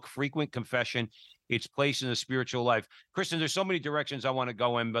Bauer's book, Frequent Confession, Its Place in the Spiritual Life. Kristen, there's so many directions I want to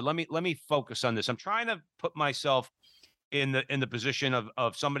go in, but let me focus on this. I'm trying to put myself in the position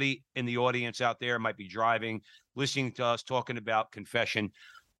of somebody in the audience out there, might be driving, listening to us, talking about confession.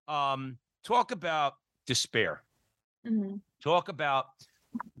 Talk about despair. Mm-hmm. Talk about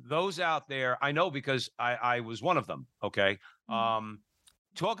those out there. I know, because I was one of them, okay? Mm-hmm.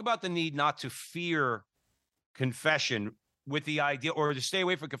 Talk about the need not to fear confession with the idea, or to stay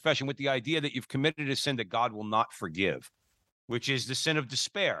away from confession with the idea that you've committed a sin that God will not forgive, which is the sin of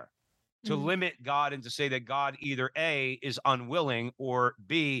despair. To limit God and to say that God either A, is unwilling, or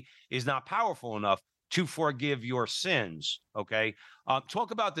B, is not powerful enough to forgive your sins, okay?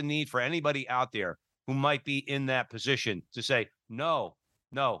 Talk about the need for anybody out there who might be in that position to say, no,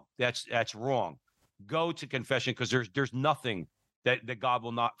 that's wrong. Go to confession, because there's nothing that God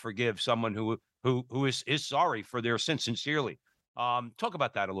will not forgive someone who is sorry for their sin sincerely. Talk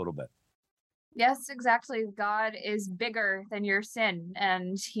about that a little bit. Yes, exactly. God is bigger than your sin,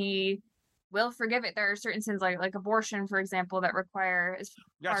 and he will forgive it. There are certain sins like abortion, for example, that require.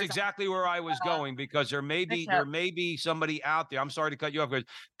 That's exactly where I was going, because there may be somebody out there. I'm sorry to cut you off,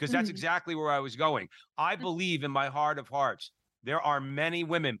 because that's exactly where I was going. I believe in my heart of hearts, there are many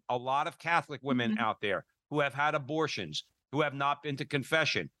women, a lot of Catholic women out there, who have had abortions, who have not been to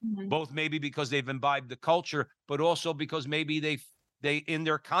confession, both maybe because they've imbibed the culture, but also because maybe they in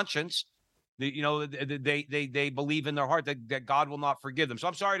their conscience, they believe in their heart that God will not forgive them. So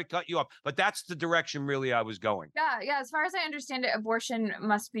I'm sorry to cut you off, but that's the direction really I was going. Yeah. As far as I understand it, abortion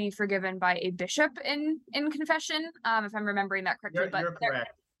must be forgiven by a bishop in confession, if I'm remembering that correctly. You're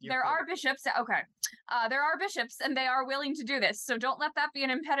correct. There are bishops. Okay. There are bishops, and they are willing to do this. So don't let that be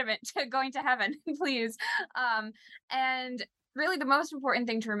an impediment to going to heaven, please. And really, the most important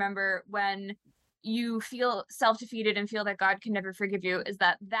thing to remember when you feel self-defeated and feel that God can never forgive you is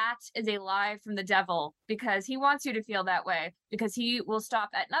that is a lie from the devil, because he wants you to feel that way, because he will stop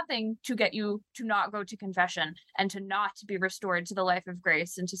at nothing to get you to not go to confession and to not be restored to the life of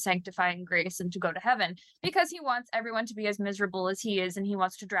grace and to sanctifying grace and to go to heaven, because he wants everyone to be as miserable as he is, and he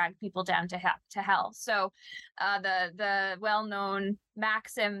wants to drag people down to hell. So the well-known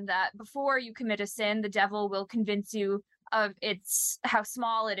maxim that before you commit a sin, the devil will convince you of its how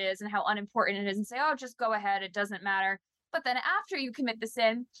small it is and how unimportant it is, and say, oh, just go ahead, it doesn't matter. But then after you commit the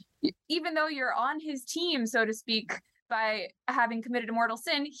sin, even though you're on his team, so to speak, by having committed a mortal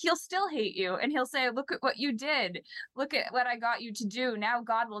sin, he'll still hate you. And he'll say, look at what you did. Look at what I got you to do. Now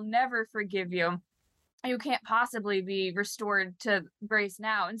God will never forgive you. You can't possibly be restored to grace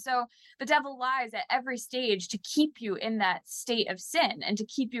now. And so the devil lies at every stage to keep you in that state of sin and to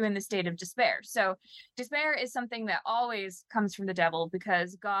keep you in the state of despair. So despair is something that always comes from the devil,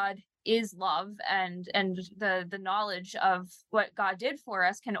 because God is love, and the knowledge of what God did for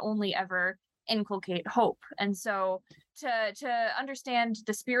us can only ever inculcate hope. And so to understand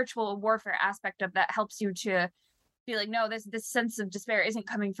the spiritual warfare aspect of that helps you to be like, no, this sense of despair isn't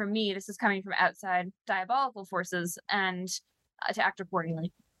coming from me. This is coming from outside diabolical forces, and to act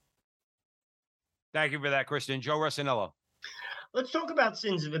accordingly. Thank you for that, Kristen. Joe Rossinello. Let's talk about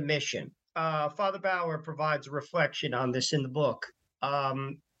sins of omission. Father Bauer provides a reflection on this in the book.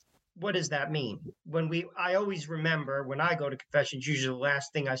 What does that mean? I always remember when I go to confessions, usually the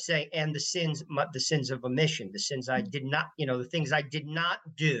last thing I say, and the sins of omission, the sins I did not, the things I did not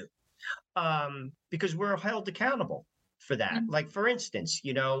do. Because we're held accountable for that. Mm-hmm. Like, for instance,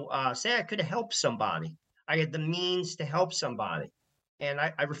 say I could have helped somebody. I had the means to help somebody, and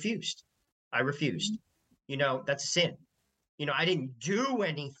I refused. That's a sin. I didn't do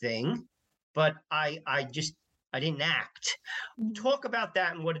anything, but I didn't act. Mm-hmm. Talk about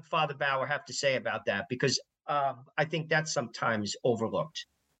that, and what did Father Bauer have to say about that? Because I think that's sometimes overlooked.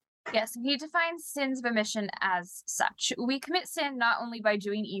 Yes, he defines sins of omission as such. We commit sin not only by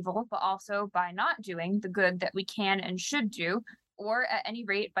doing evil, but also by not doing the good that we can and should do, or at any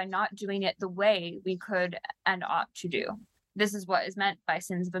rate, by not doing it the way we could and ought to do. This is what is meant by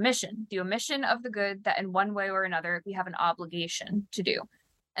sins of omission, the omission of the good that in one way or another we have an obligation to do.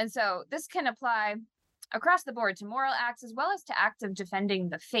 And so this can apply across the board to moral acts as well as to acts of defending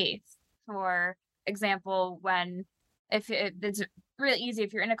the faith. For example, if it's really easy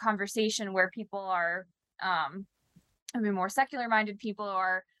if you're in a conversation where people are more secular minded, people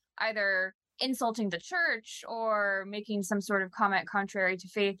are either insulting the church or making some sort of comment contrary to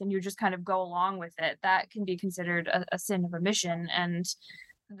faith, and you just kind of go along with it, that can be considered a sin of omission. And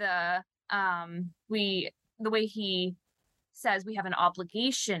the way he says we have an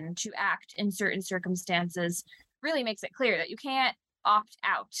obligation to act in certain circumstances really makes it clear that you can't opt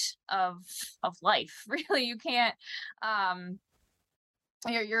out of life. Really, you can't.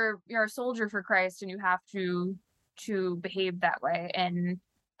 You're a soldier for Christ, and you have to behave that way in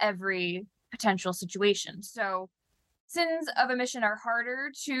every potential situation. So sins of omission are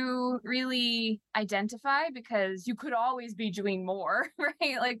harder to really identify because you could always be doing more,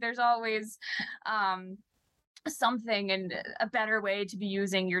 right? Like there's always something and a better way to be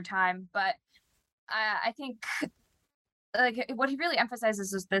using your time. But I think like what he really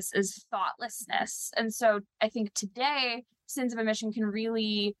emphasizes is thoughtlessness. And so I think today sins of omission can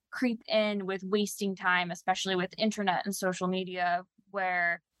really creep in with wasting time, especially with internet and social media,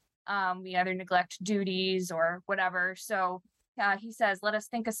 where we either neglect duties or whatever. So he says, let us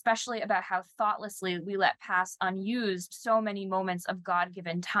think especially about how thoughtlessly we let pass unused so many moments of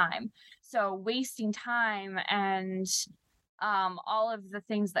God-given time. So wasting time and all of the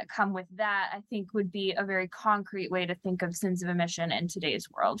things that come with that, I think would be a very concrete way to think of sins of omission in today's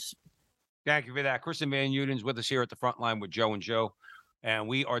world. Thank you for that. Kristen Van Uden's with us here at the front line with Joe and Joe. And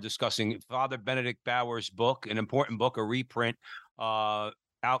we are discussing Father Benedict Bauer's book, an important book, a reprint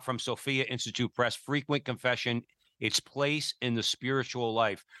out from Sophia Institute Press, Frequent Confession, Its Place in the Spiritual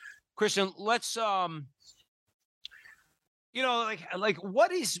Life. Kristen, let's like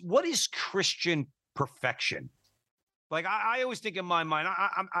what is Christian perfection? Like I always think in my mind,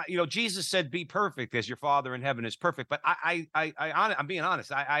 Jesus said, "Be perfect as your Father in heaven is perfect." But I'm being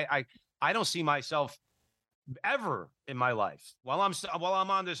honest. I don't see myself ever in my life while I'm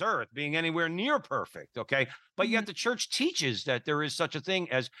on this earth being anywhere near perfect. Okay, but yet the church teaches that there is such a thing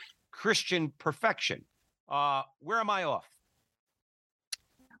as Christian perfection. Where am I off?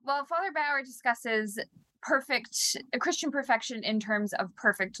 Well, Father Bauer discusses Christian perfection in terms of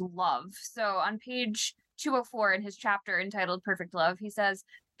perfect love. So on page 204 in his chapter entitled Perfect Love, he says,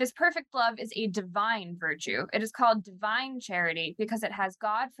 this perfect love is a divine virtue. It is called divine charity because it has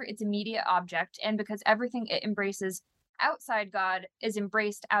God for its immediate object and because everything it embraces outside God is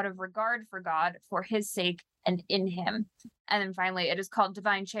embraced out of regard for God, for his sake, and in him. And then finally, it is called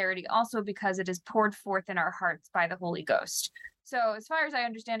divine charity also because it is poured forth in our hearts by the Holy Ghost. So as far as I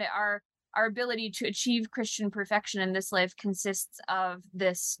understand it, our ability to achieve Christian perfection in this life consists of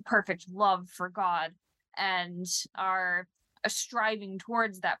this perfect love for God, and our a striving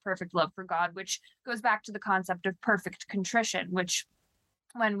towards that perfect love for God, which goes back to the concept of perfect contrition, which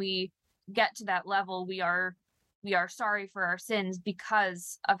when we get to that level, we are sorry for our sins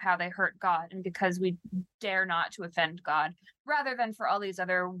because of how they hurt God and because we dare not to offend God, rather than for all these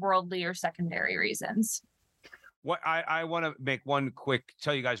other worldly or secondary reasons. What I want to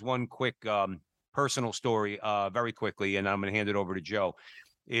tell you guys one quick personal story very quickly, and I'm going to hand it over to Joe.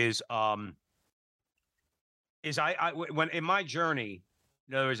 Is I when in my journey,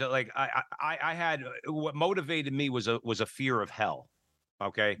 there was I had what motivated me was a fear of hell.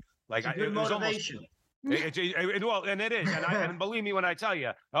 Okay, It's a good motivation. Well, and it is, and believe me when I tell you,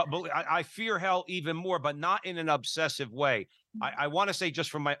 I fear hell even more, but not in an obsessive way. I want to say just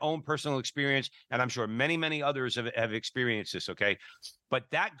from my own personal experience, and I'm sure many others have experienced this. Okay, but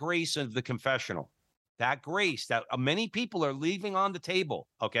that grace of the confessional, that grace that many people are leaving on the table.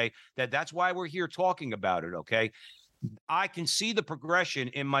 Okay, that's why we're here talking about it. Okay, I can see the progression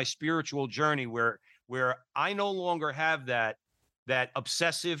in my spiritual journey where I no longer have that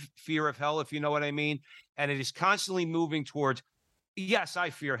obsessive fear of hell, if you know what I mean. And it is constantly moving towards, yes, I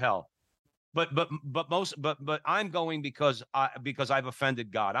fear hell, but I'm going because I've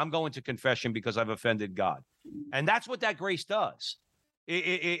offended God. I'm going to confession because I've offended God. And that's what that grace does.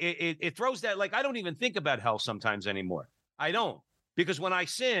 It throws that, like, I don't even think about hell sometimes anymore. I don't, because when I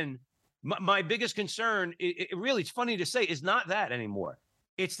sin, my biggest concern, really, it's funny to say, is not that anymore.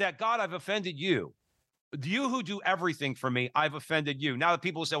 It's that, God, I've offended you. You who do everything for me, I've offended you. Now that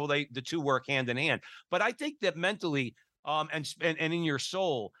people say, well, the two work hand in hand. But I think that mentally and in your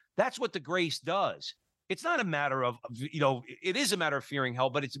soul, that's what the grace does. It's not a matter of, it is a matter of fearing hell,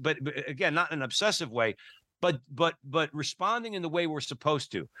 but again, not in an obsessive way, but responding in the way we're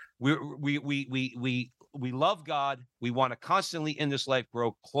supposed to. We love God. We want to constantly in this life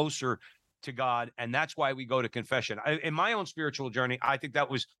grow closer to God, and that's why we go to confession. In my own spiritual journey, I think that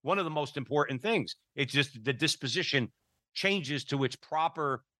was one of the most important things. It's just the disposition changes to its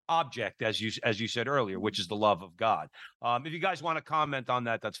proper object, as you said earlier, which is the love of God. If you guys want to comment on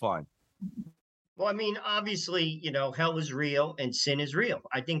that, that's fine. Well, I mean, obviously, hell is real and sin is real.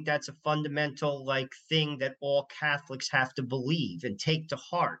 I think that's a fundamental thing that all Catholics have to believe and take to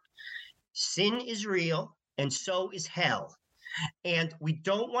heart. Sin is real, and so is hell. And we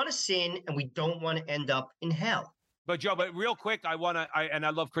don't want to sin, and we don't want to end up in hell. But Joe, real quick, I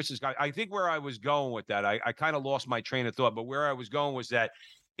love Kristen's guy. I think where I was going with that, I kind of lost my train of thought, but where I was going was that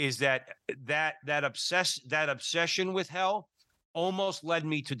obsession with hell almost led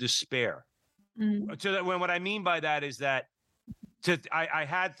me to despair. What I mean by that is that I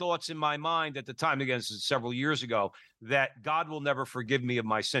had thoughts in my mind at the time, again, this is several years ago, that God will never forgive me of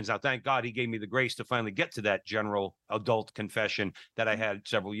my sins. Now, thank God he gave me the grace to finally get to that general adult confession that I had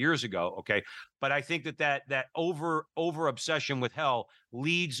several years ago. Okay. But I think that over obsession with hell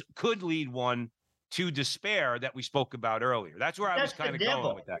could lead one to despair that we spoke about earlier. That's where I was kind of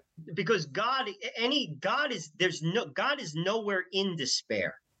going with that. Because God is nowhere in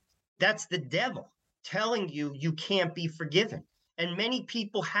despair. That's the devil telling you can't be forgiven. And many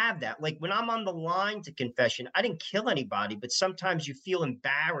people have that. Like when I'm on the line to confession, I didn't kill anybody, but sometimes you feel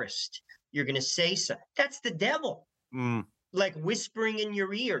embarrassed. You're going to say something. That's the devil. Like whispering in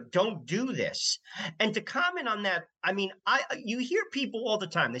your ear, don't do this. And to comment on that, I mean, you hear people all the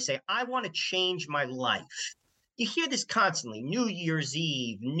time. They say, I want to change my life. You hear this constantly. New Year's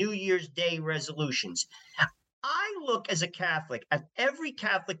Eve, New Year's Day resolutions. I look as a Catholic at every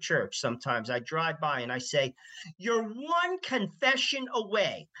Catholic church. Sometimes I drive by and I say, you're one confession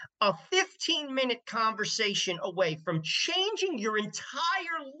away, a 15-minute conversation away from changing your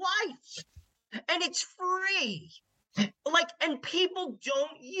entire life. And it's free. And people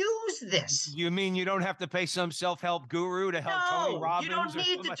don't use this. You mean you don't have to pay some self-help guru to help Tony Robbins? You don't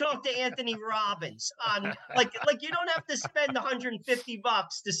need to talk to Anthony Robbins on you don't have to spend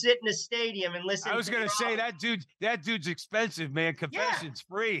 $150 to sit in a stadium and listen. I was going to say that dude's expensive, man. Confession's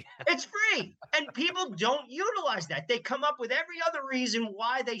free. It's free. And people don't utilize that. They come up with every other reason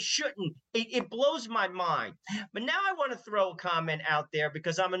why they shouldn't. It blows my mind. But now I want to throw a comment out there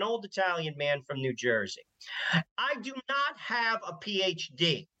because I'm an old Italian man from New Jersey. I do not have a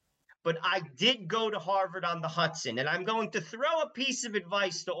PhD, but I did go to Harvard on the Hudson, and I'm going to throw a piece of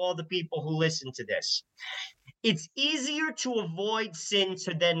advice to all the people who listen to this. It's easier to avoid sin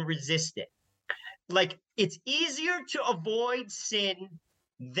than resist it. It's easier to avoid sin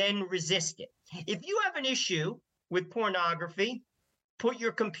than resist it. If you have an issue with pornography, put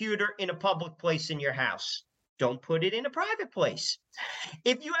your computer in a public place in your house. Don't put it in a private place.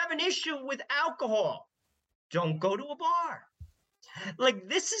 If you have an issue with alcohol, don't go to a bar.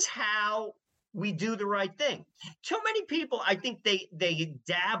 This is how we do the right thing. Too many people, I think they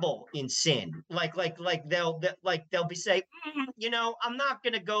dabble in sin. They'll be saying, I'm not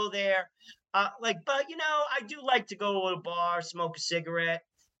gonna go there. But I do like to go to a bar, smoke a cigarette,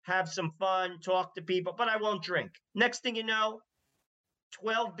 have some fun, talk to people, but I won't drink. Next thing you know,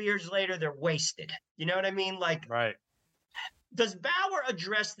 12 beers later, they're wasted. You know what I mean? Like, Right. does Bauer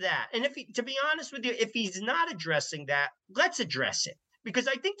address that? And to be honest with you, if he's not addressing that, let's address it. Because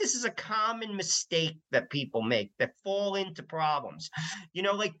I think this is a common mistake that people make that fall into problems.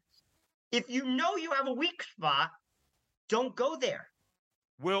 Like, if you know you have a weak spot, don't go there.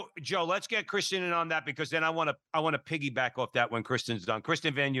 Well, Joe, let's get Kristen in on that, because then I want to piggyback off that when Kristen's done.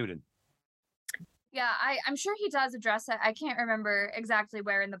 Kristen Van Uden. Yeah, I'm sure he does address it. I can't remember exactly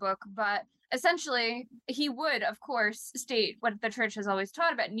where in the book, but essentially he would, of course, state what the church has always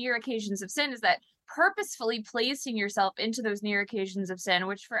taught about near occasions of sin, is that purposefully placing yourself into those near occasions of sin,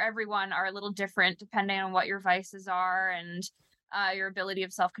 which for everyone are a little different depending on what your vices are and your ability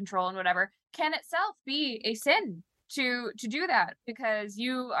of self-control and whatever, can itself be a sin to do that, because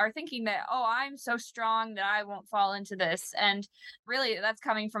you are thinking that, oh, I'm so strong that I won't fall into this. And really that's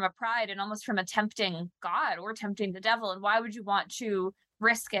coming from a pride and almost from a tempting God or tempting the devil. And why would you want to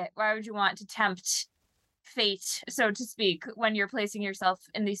risk it? Why would you want to tempt fate, so to speak, when you're placing yourself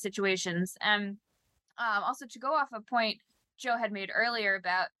in these situations? And also, to go off a point Joe had made earlier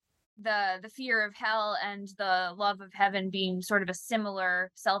about the fear of hell and the love of heaven being sort of a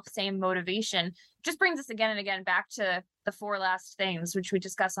similar same motivation, just brings us again and again back to the four last things, which we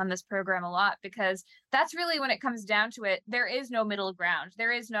discuss on this program a lot, because that's really, when it comes down to it, there is no middle ground.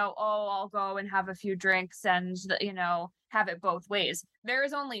 There is no, oh, I'll go and have a few drinks and have it both ways. There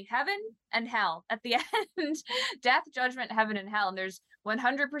is only heaven and hell at the end. Death, judgment, heaven, and hell. And there's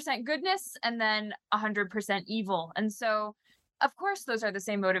 100% goodness and then 100% evil. And so of course, those are the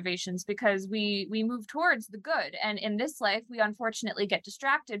same motivations, because we move towards the good. And in this life, we unfortunately get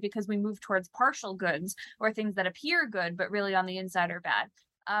distracted because we move towards partial goods, or things that appear good, but really on the inside are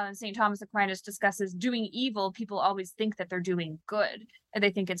bad. St. Thomas Aquinas discusses doing evil. People always think that they're doing good. And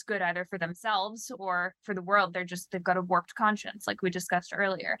they think it's good either for themselves or for the world. They've got a warped conscience, like we discussed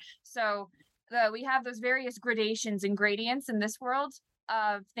earlier. So we have those various gradations and gradients in this world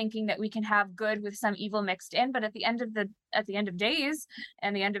of thinking that we can have good with some evil mixed in, but at the end of days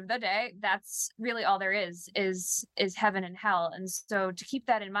and the end of the day, that's really all there is heaven and hell. And so to keep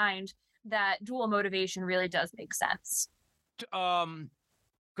that in mind, that dual motivation really does make sense.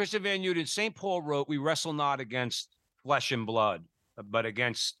 Kristen Van Uden, St. Paul wrote, "We wrestle not against flesh and blood, but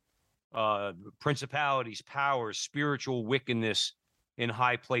against principalities, powers, spiritual wickedness in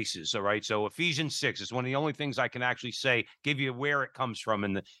high places." All right. So Ephesians 6 is one of the only things I can actually say, give you where it comes from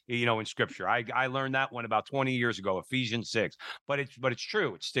in in scripture. I learned that one about 20 years ago, Ephesians 6, but it's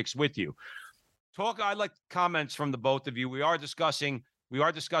true. It sticks with you. I'd like comments from the both of you. We are discussing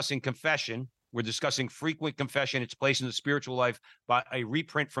confession. We're discussing frequent confession, its place in the spiritual life, by a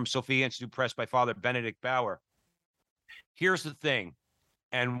reprint from Sophia Institute Press by Father Benedict Bauer. Here's the thing.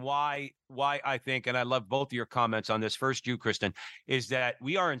 And why I think, and I love both of your comments on this, first you, Kristen, is that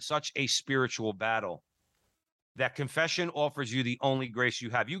we are in such a spiritual battle that confession offers you the only grace you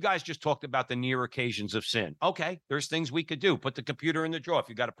have. You guys just talked about the near occasions of sin. Okay, there's things we could do. Put the computer in the drawer. If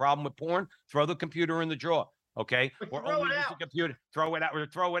you got a problem with porn, throw the computer in the drawer. Okay, or only use the computer, throw it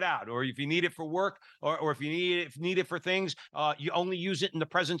out. Or if you need it for work, or if you need it for things, you only use it in the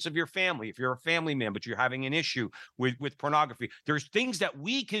presence of your family. If you're a family man, but you're having an issue with pornography, there's things that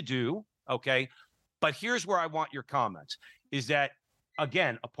we could do. Okay, but here's where I want your comments: is that,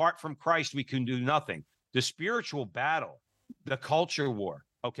 again, apart from Christ, we can do nothing. The spiritual battle, the culture war.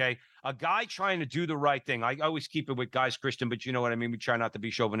 Okay, a guy trying to do the right thing. I always keep it with guys, Kristen, but you know what I mean? We try not to be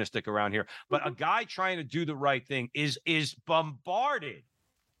chauvinistic around here. But a guy trying to do the right thing is bombarded,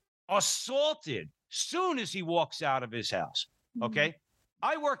 assaulted soon as he walks out of his house. Okay,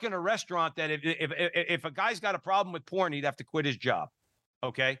 I work in a restaurant that if a guy's got a problem with porn, he'd have to quit his job.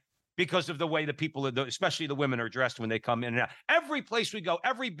 Okay, because of the way the people, especially the women, are dressed when they come in and out. Every place we go,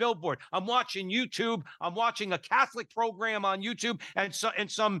 every billboard, I'm watching YouTube. I'm watching a Catholic program on YouTube, and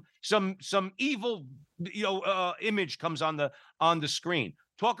some evil image comes on the screen.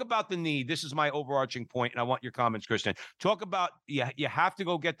 Talk about the need. This is my overarching point, and I want your comments, Kristen. Talk about you have to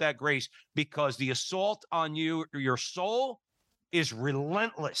go get that grace, because the assault on your soul is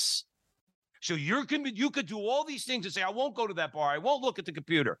relentless. So you could do all these things and say, I won't go to that bar, I won't look at the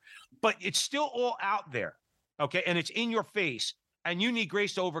computer, but it's still all out there, okay? And it's in your face, and you need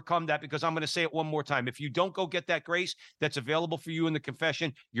grace to overcome that, because I'm going to say it one more time. If you don't go get that grace that's available for you in the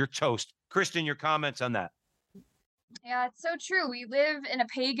confession, you're toast. Kristen, your comments on that? Yeah, it's so true. We live in a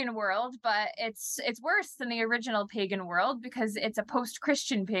pagan world, but it's worse than the original pagan world because it's a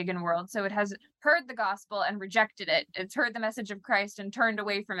post-Christian pagan world. So it has heard the gospel and rejected it. It's heard the message of Christ and turned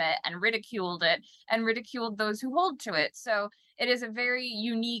away from it and ridiculed those who hold to it. So it is a very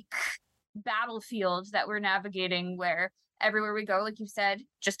unique battlefield that we're navigating where everywhere we go, like you said,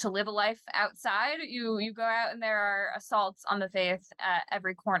 just to live a life outside, you go out and there are assaults on the faith at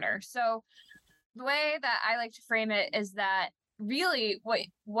every corner. So the way that I like to frame it is that really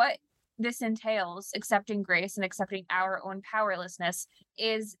what this entails, accepting grace and accepting our own powerlessness,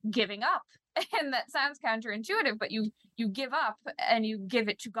 is giving up. And that sounds counterintuitive, but you give up and you give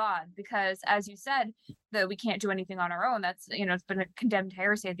it to God because, as you said, that we can't do anything on our own. That's, it's been a condemned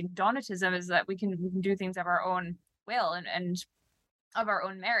heresy. I think Donatism is that we can do things of our own will and of our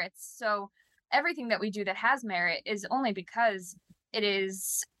own merits. So everything that we do that has merit is only because it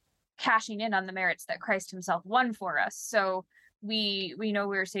is cashing in on the merits that Christ himself won for us. So we know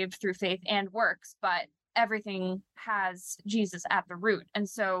we're saved through faith and works, but everything has Jesus at the root. And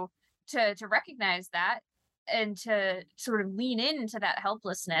so to recognize that and to sort of lean into that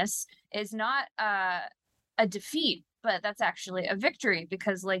helplessness is not a defeat, but that's actually a victory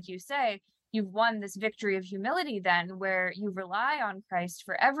because, like you say, you've won this victory of humility then where you rely on Christ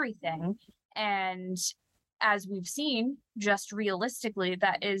for everything. And as we've seen, just realistically,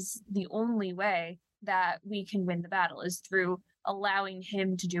 that is the only way that we can win the battle is through allowing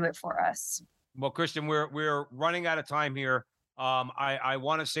him to do it for us. Well, Kristen, we're running out of time here. I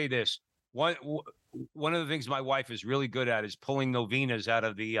want to say this. One of the things my wife is really good at is pulling novenas out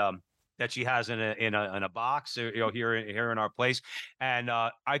of the that she has in a box, here in our place. And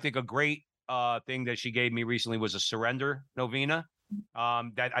I think a great thing that she gave me recently was a surrender novena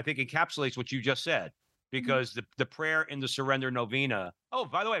that I think encapsulates what you just said. Because the prayer in the surrender novena. Oh,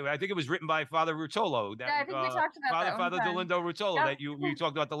 by the way, I think it was written by Father Ruotolo. Yeah, I think we talked about that Father Dolindo Ruotolo that you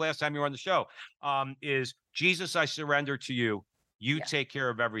talked about the last time you were on the show. Is Jesus, I surrender to you. You take care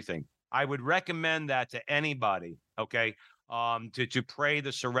of everything. I would recommend that to anybody. Okay. To pray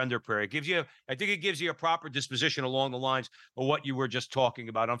the surrender prayer. I think it gives you a proper disposition along the lines of what you were just talking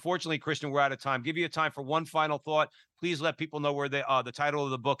about. Unfortunately, Kristen, we're out of time. Give you a time for one final thought. Please let people know where the title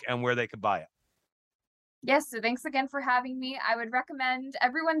of the book and where they could buy it. Yes, so thanks again for having me. I would recommend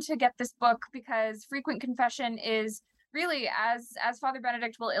everyone to get this book because frequent confession is really, as Father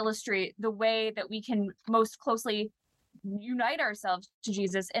Benedict will illustrate, the way that we can most closely unite ourselves to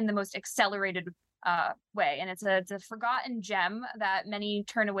Jesus in the most accelerated way. And it's a forgotten gem that many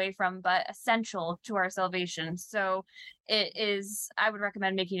turn away from, but essential to our salvation. So it is, I would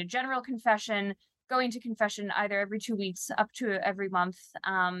recommend making a general confession, going to confession either every 2 weeks up to every month,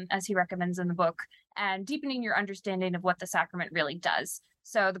 as he recommends in the book, and deepening your understanding of what the sacrament really does.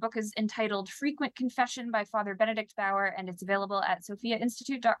 So the book is entitled Frequent Confession by Father Benedict Bauer, and it's available at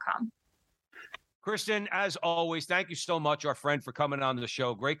sophiainstitute.com. Kristen, as always, thank you so much, our friend, for coming on the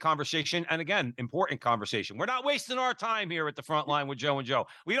show. Great conversation. And again, important conversation. We're not wasting our time here at the front line with Joe and Joe.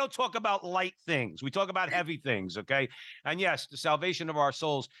 We don't talk about light things. We talk about heavy things, okay? And yes, the salvation of our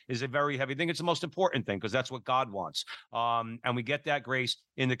souls is a very heavy thing. It's the most important thing because that's what God wants. And we get that grace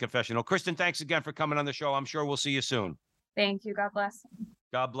in the confessional. Kristen, thanks again for coming on the show. I'm sure we'll see you soon. Thank you. God bless.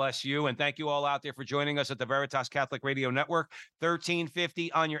 God bless you. And thank you all out there for joining us at the Veritas Catholic Radio Network, 1350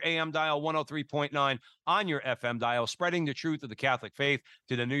 on your AM dial, 103.9 on your FM dial, spreading the truth of the Catholic faith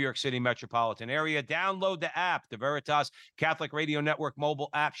to the New York City metropolitan area. Download the app, the Veritas Catholic Radio Network mobile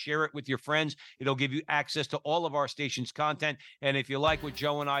app. Share it with your friends. It'll give you access to all of our station's content. And if you like what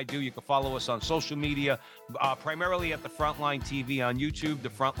Joe and I do, you can follow us on social media, primarily at the Frontline TV on YouTube, the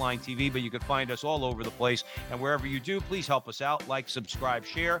Frontline TV, but you can find us all over the place. And wherever you do, please help us out, like, subscribe,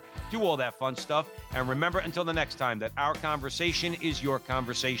 share, do all that fun stuff. And remember, until the next time, that our conversation is your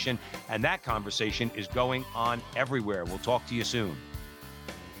conversation, and that conversation is going on everywhere. We'll talk to you soon.